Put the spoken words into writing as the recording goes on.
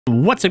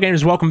What's up,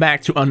 gamers? Welcome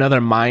back to another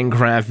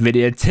Minecraft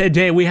video.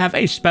 Today we have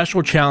a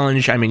special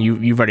challenge. I mean,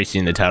 you've already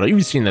seen the title,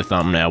 you've seen the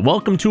thumbnail.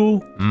 Welcome to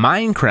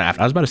Minecraft.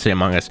 I was about to say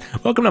Among Us.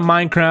 Welcome to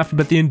Minecraft,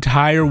 but the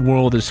entire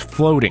world is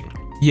floating.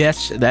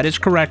 Yes, that is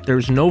correct.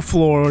 There's no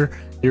floor.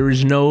 There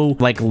is no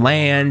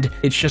land.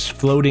 It's just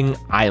floating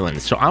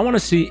islands. So I want to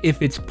see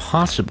if it's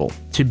possible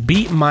to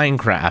beat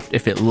Minecraft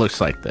if it looks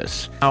like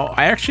this. Now,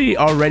 I actually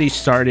already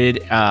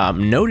started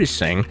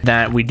noticing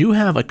that we do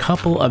have a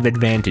couple of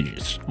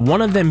advantages. One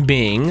of them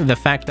being the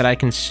fact that I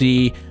can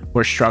see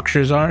where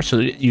structures are. So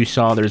you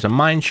saw there's a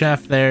mine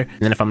shaft there. And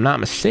then if I'm not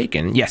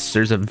mistaken, yes,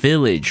 there's a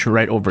village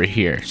right over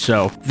here.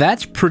 So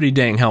that's pretty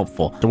dang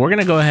helpful. So we're going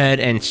to go ahead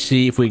and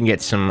see if we can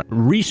get some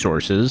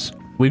resources.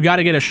 We've got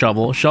to get a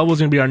shovel. Shovel is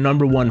going to be our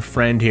 #1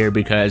 friend here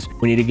because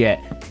we need to get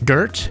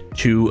dirt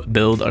to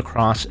build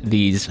across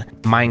these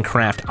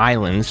Minecraft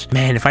islands.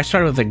 Man, if I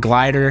started with a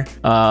glider,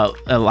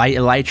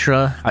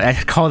 elytra, I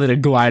called it a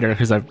glider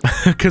because of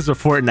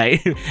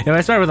Fortnite. If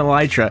I started with an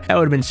elytra, that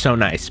would have been so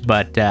nice.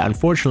 But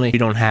unfortunately, we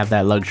don't have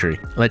that luxury.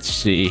 Let's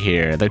see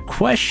here. The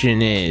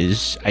question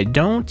is, I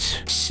don't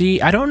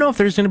know if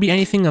there's going to be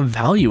anything of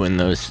value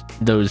in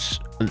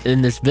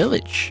in this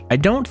village. I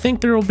don't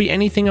think there will be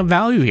anything of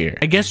value here.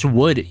 I guess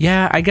wood.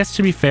 Yeah, I guess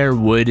to be fair,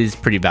 wood is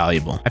pretty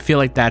valuable. I feel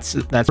like that's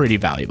pretty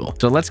valuable.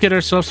 So let's get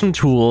ourselves some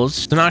tools.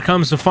 So now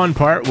comes the fun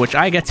part, which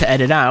I get to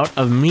edit out,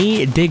 of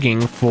me digging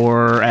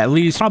for at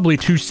least probably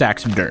 2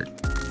 stacks of dirt.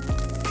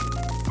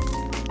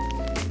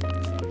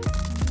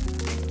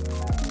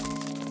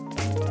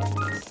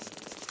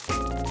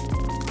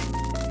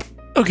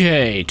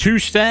 Okay, 2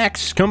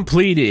 stacks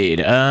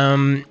completed.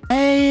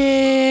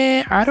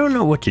 I don't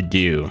know what to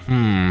do.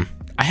 I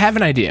have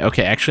an idea.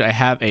 Okay, actually, I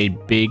have a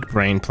big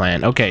brain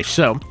plan. Okay,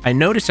 so I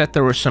noticed that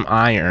there was some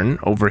iron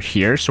over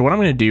here. So what I'm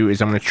going to do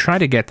is I'm going to try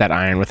to get that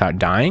iron without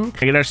dying.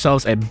 Get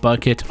ourselves a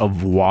bucket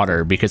of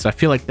water because I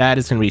feel like that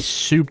is going to be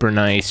super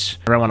nice.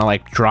 Or I want to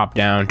drop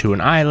down to an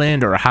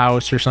island or a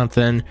house or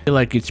something. I feel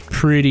like it's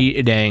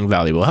pretty dang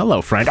valuable.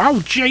 Hello, friend.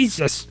 Oh,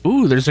 Jesus.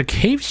 Ooh, there's a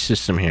cave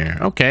system here.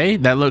 Okay,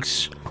 that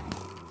looks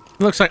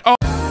like... Oh.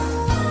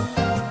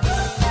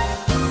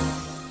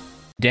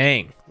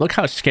 Dang, look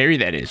how scary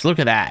that is. Look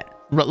at that.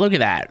 Look at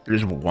that.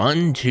 There's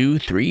 1, 2,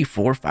 3,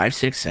 4, 5,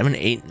 6, 7,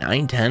 8,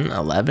 9, 10,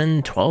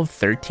 11, 12,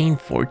 13,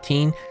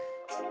 14,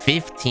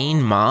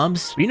 15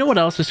 mobs. You know what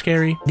else is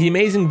scary? The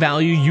amazing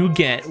value you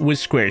get with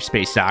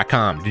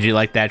Squarespace.com. Did you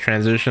like that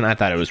transition? I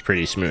thought it was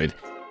pretty smooth.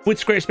 With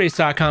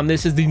Squarespace.com,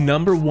 this is the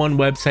 #1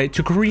 website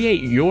to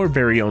create your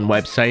very own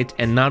website,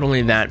 and not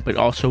only that, but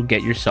also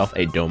get yourself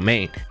a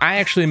domain. I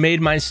actually made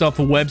myself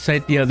a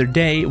website the other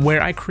day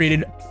where I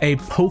created a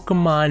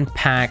Pokemon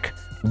pack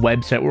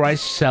website where I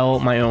sell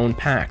my own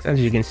packs. As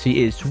you can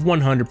see, it's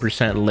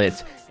 100%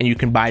 lit, and you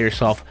can buy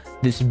yourself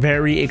this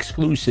very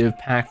exclusive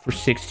pack for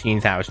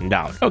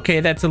 $16,000.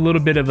 Okay, that's a little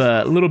bit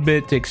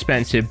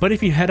expensive, but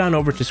if you head on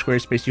over to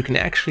Squarespace, you can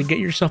actually get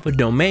yourself a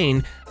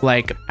domain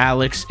like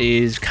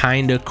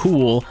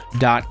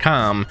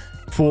AlexIsKindaCool.com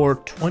for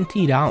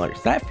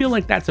 $20. I feel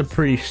like that's a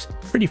pretty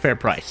fair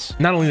price.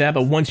 Not only that,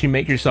 but once you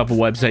make yourself a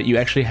website, you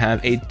actually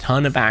have a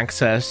ton of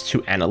access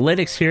to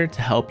analytics here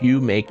to help you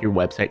make your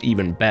website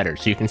even better.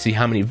 So you can see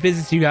how many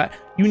visits you got,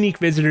 unique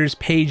visitors,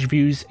 page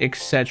views,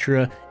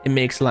 etc. It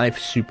makes life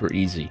super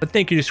easy. But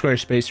thank you to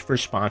Squarespace for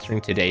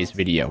sponsoring today's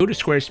video. Go to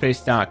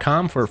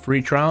squarespace.com for a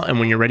free trial, and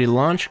when you're ready to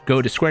launch,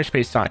 go to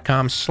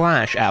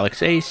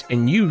squarespace.com/AlexACE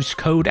and use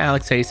code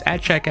AlexACE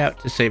at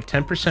checkout to save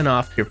 10%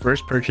 off your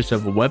first purchase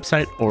of a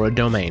website or a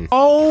domain.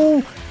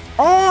 Oh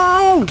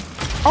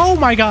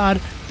my god.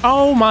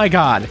 Oh my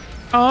god.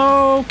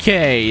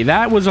 Okay,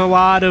 that was a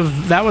lot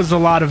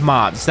of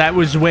mobs. That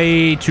was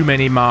way too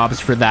many mobs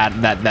for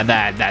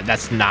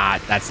that's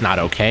not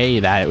okay.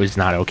 That was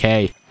not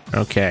okay.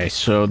 Okay,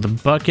 so the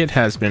bucket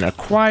has been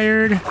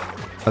acquired.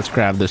 Let's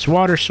grab this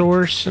water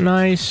source.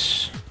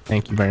 Nice.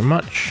 Thank you very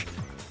much.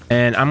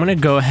 And I'm gonna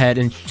go ahead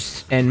and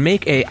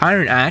make a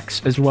iron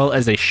axe as well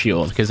as a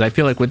shield, because I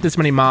feel like with this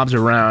many mobs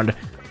around,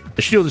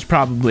 the shield is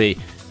probably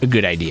a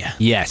good idea.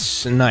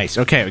 Yes, nice.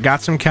 Okay, we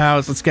got some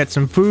cows. Let's get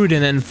some food,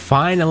 and then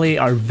finally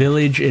our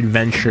village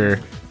adventure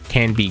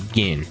can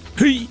begin.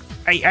 Hey,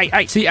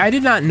 see, I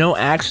did not know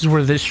axes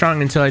were this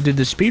strong until I did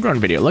the speedrun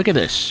video. Look at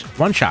this.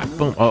 One shot.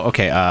 Boom. Oh,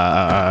 okay.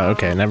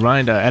 Okay, never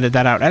mind. Edit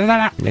that out. Edit that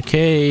out.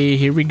 Okay,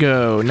 here we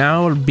go.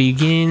 Now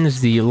begins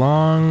the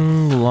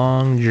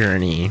long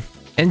journey.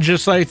 And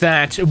just like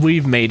that,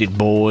 we've made it,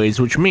 boys,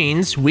 which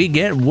means we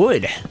get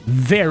wood.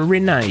 Very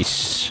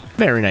nice.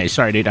 Very nice.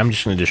 Sorry, dude. I'm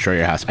just going to destroy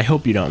your house. I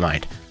hope you don't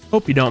mind.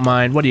 Hope you don't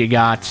mind. What do you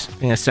got? I'm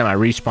going to set my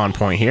respawn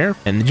point here.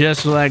 And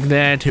just like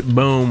that,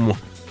 boom.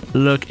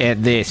 Look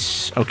at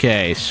this.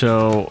 Okay,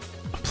 so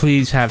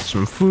please have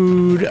some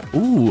food.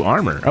 Ooh,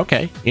 armor.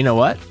 Okay. You know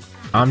what?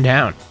 I'm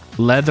down.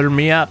 Leather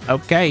me up.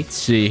 Okay. Let's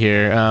see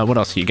here. What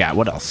else you got?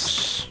 What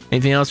else?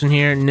 Anything else in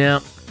here? No.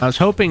 I was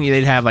hoping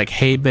they'd have like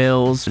hay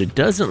bales. It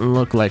doesn't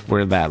look like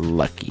we're that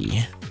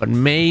lucky. But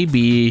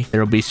maybe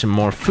there'll be some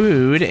more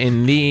food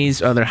in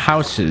these other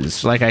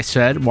houses. Like I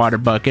said, water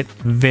bucket,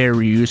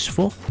 very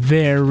useful.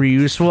 Very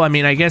useful. I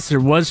mean, I guess there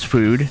was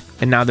food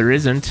and now there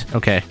isn't.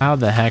 Okay, how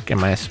the heck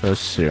am I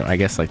supposed to? I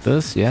guess like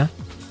this, yeah.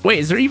 Wait,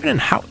 is there even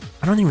a house?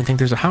 I don't even think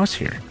there's a house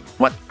here.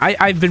 What?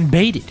 I've been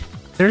baited.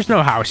 There's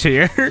no house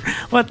here.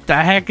 What the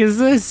heck is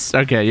this?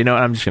 Okay, you know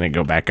what? I'm just gonna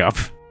go back up.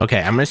 Okay,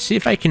 I'm gonna see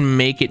if I can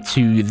make it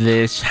to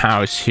this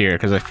house here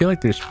because I feel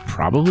like there's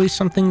probably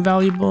something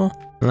valuable.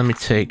 Let me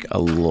take a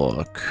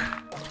look.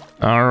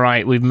 All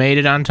right, we've made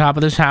it on top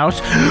of this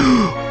house.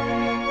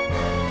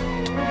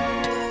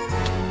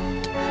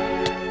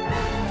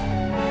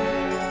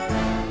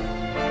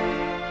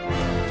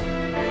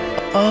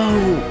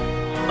 Oh,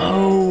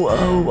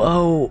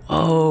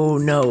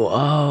 no.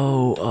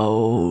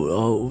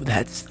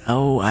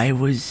 I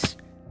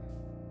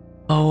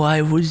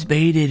was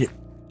baited.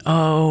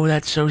 Oh,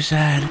 that's so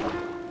sad.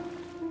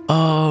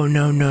 Oh,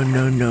 no. No.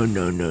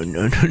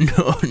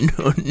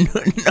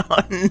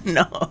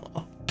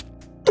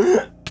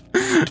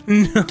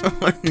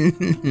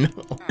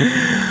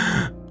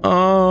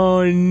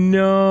 Oh,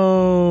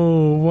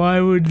 no.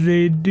 Why would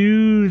they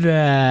do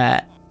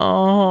that?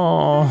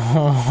 Oh,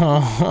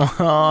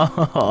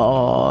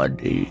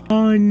 dude.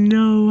 Oh,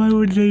 no. Why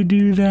would they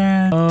do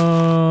that?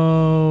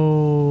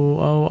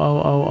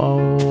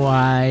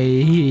 Why?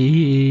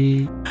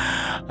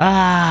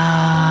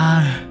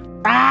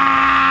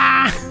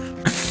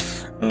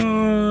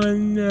 Oh,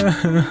 no.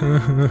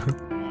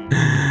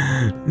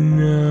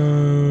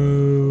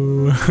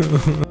 No.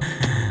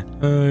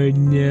 Oh,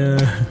 no.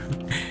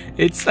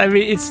 I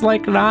mean, it's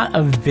like not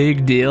a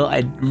big deal. I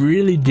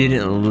really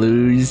didn't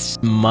lose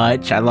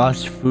much. I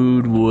lost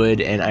food, wood,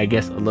 and I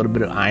guess a little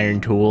bit of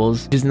iron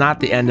tools. It's not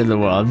the end of the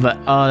world, but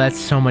oh, that's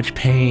so much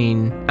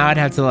pain. Now I'd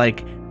have to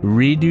like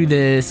redo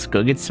this,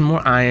 go get some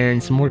more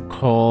iron, some more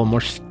coal,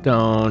 more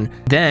stone.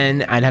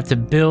 Then I'd have to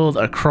build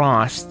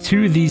across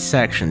to these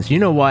sections. You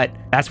know what?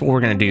 That's what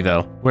we're gonna do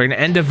though. We're gonna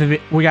end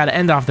we gotta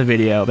end off the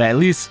video, but at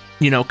least,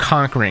 you know,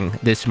 conquering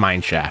this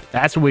mine shaft.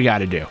 That's what we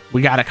gotta do.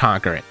 We gotta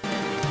conquer it.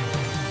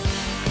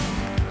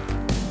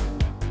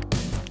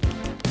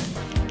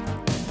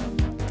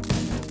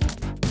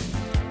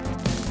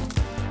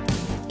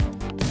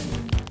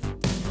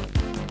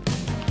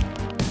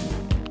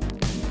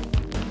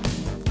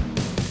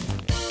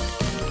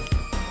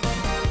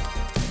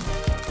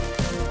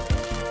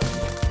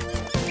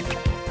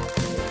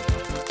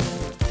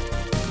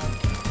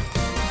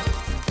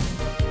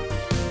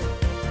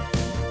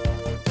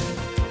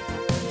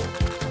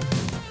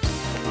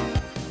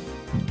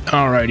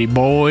 Alrighty,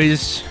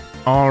 boys.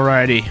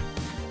 Alrighty.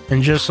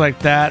 And just like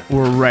that,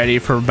 we're ready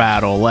for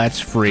battle.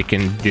 Let's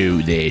freaking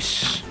do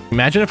this.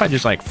 Imagine if I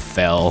just like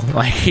fell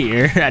like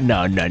here.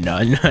 No.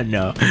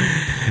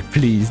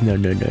 Please, no.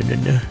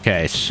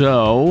 Okay,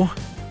 so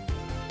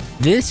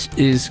this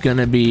is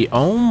gonna be,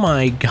 oh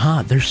my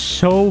god, there's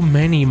so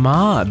many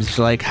mobs.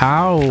 Like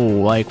how?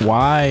 Like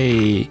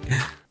why?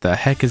 The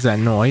heck is that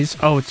noise?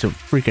 Oh, it's a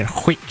freaking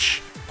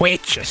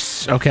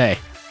witches. Okay.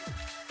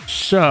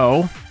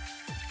 So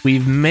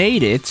we've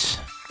made it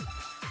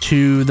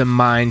to the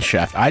mine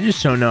shaft. I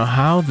just don't know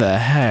how the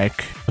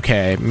heck.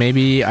 Okay,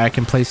 maybe I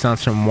can place down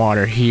some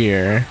water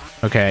here.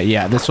 Okay,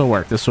 yeah, this will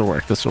work.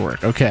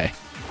 Okay,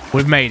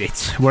 we've made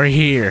it. We're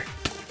here.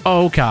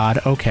 Oh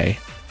god. Okay,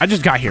 I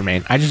just got here,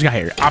 man.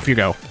 Off you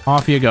go.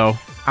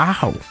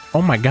 Ow.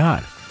 Oh my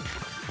god.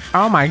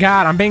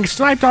 I'm being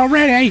sniped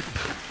already.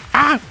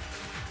 Ah.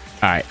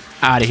 All right,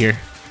 out of here.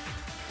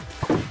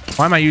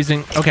 Why am I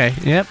using? Okay,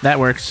 yep, that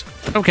works.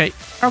 Okay.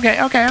 Oh,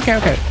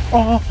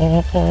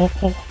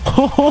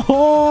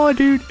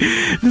 dude,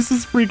 this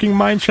is freaking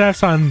mine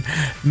shafts on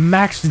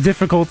max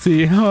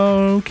difficulty.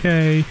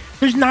 Okay,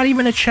 there's not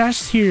even a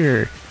chest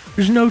here.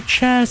 There's no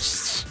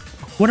chests.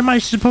 What am I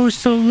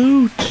supposed to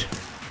loot?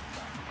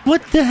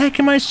 What the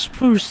heck am I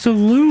supposed to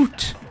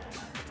loot?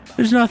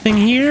 There's nothing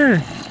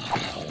here.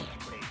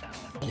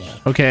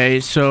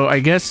 Okay, so I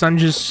guess I'm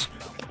just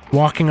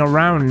walking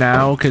around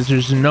now because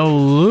there's no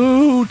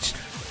loot.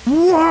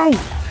 Whoa!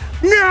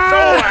 No!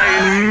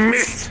 I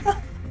missed.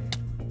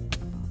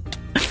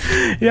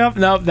 Yep,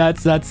 nope,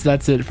 that's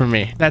it for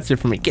me. Get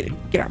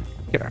out.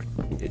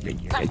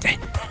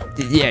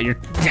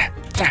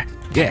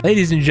 Yeah.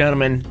 Ladies and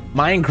gentlemen,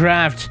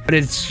 Minecraft, but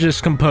it's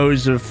just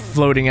composed of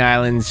floating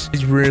islands,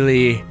 is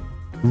really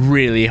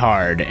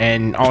hard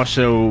and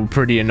also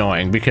pretty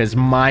annoying because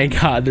my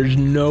god, there's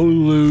no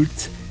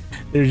loot,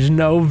 there's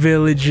no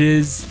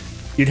villages.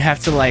 You'd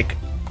have to like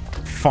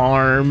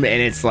farm,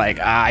 and it's like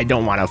I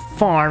don't want to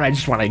farm. I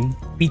just want to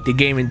beat the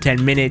game in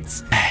 10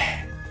 minutes.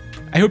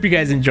 I hope you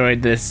guys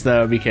enjoyed this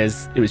though,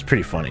 because it was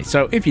pretty funny.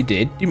 So if you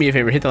did, do me a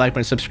favor, hit the like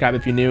button, subscribe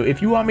if you're new.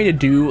 If you want me to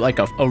do like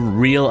a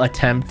real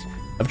attempt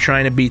of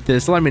trying to beat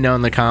this, let me know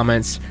in the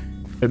comments.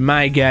 But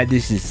my god,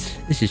 this is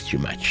too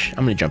much.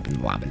 I'm gonna jump in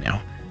the lava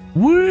now.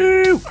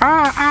 Woo!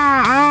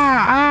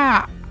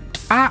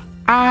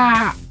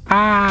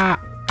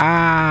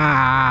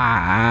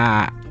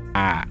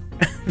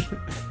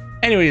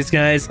 Anyways,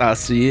 anyways, guys, I'll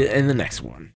see you in the next one.